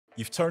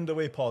You've turned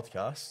away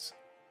podcasts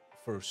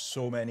for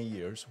so many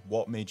years.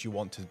 What made you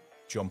want to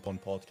jump on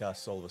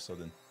podcasts all of a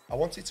sudden? I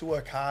wanted to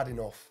work hard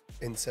enough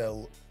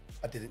until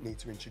I didn't need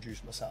to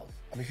introduce myself.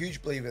 I'm a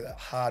huge believer that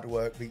hard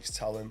work beats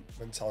talent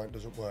when talent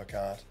doesn't work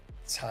hard.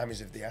 Time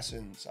is of the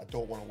essence. I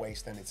don't want to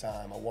waste any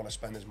time. I want to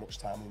spend as much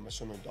time with my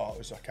son and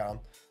daughter as I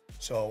can.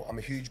 So I'm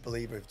a huge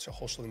believer to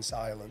hustle in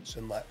silence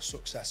and let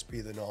success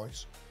be the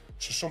noise.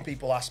 So some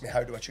people ask me,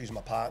 how do I choose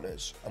my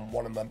partners? And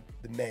one of the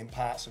main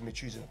parts of me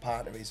choosing a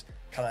partner is,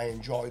 can I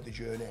enjoy the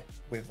journey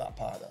with that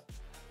partner?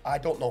 I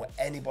don't know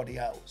anybody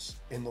else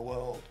in the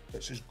world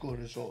that's as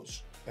good as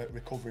us at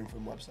recovering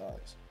from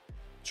websites.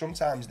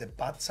 Sometimes the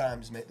bad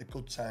times make the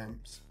good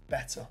times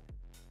better.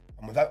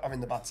 And without having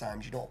the bad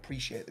times, you don't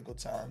appreciate the good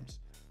times.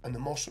 And the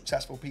most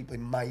successful people,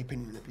 in my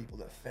opinion, are the people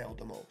that failed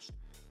the most.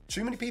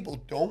 Too many people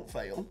don't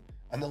fail,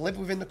 and they live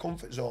within the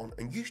comfort zone.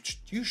 And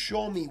you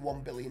show me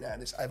one billionaire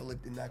that's ever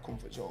lived in their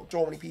comfort zone.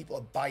 So many people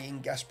are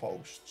buying guest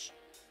posts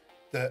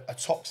that are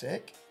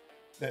toxic,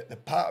 that they're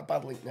part of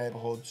bad link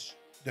neighborhoods,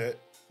 that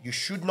you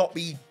should not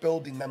be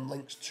building them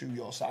links to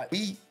your site.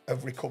 We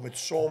have recovered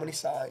so many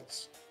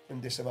sites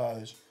from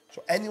disavows.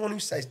 So anyone who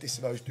says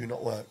disavows do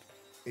not work,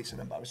 it's an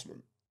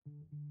embarrassment.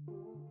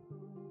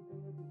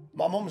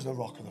 My mum's the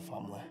rock of the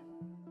family.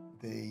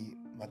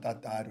 My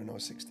dad died when I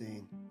was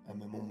 16, and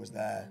my mum was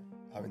there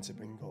having to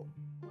bring up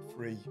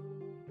 3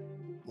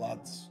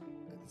 lads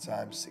at the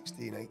time,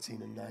 16,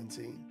 18 and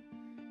 19.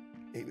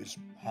 It was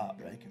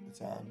heartbreak at the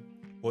time.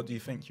 What do you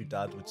think your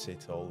dad would say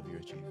to all of your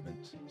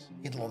achievements?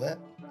 He'd love it.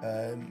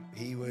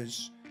 He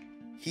was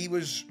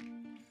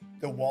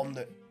the one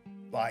that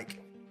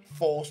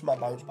forced my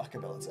bounce back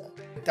ability.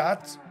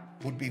 Dad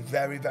would be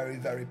very, very,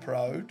 very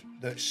proud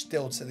that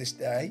still to this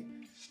day,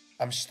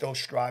 I'm still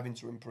striving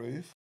to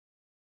improve.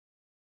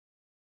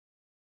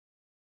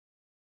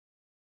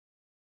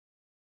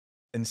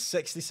 In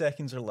 60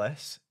 seconds or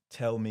less,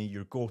 tell me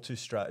your go-to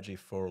strategy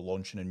for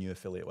launching a new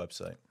affiliate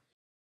website.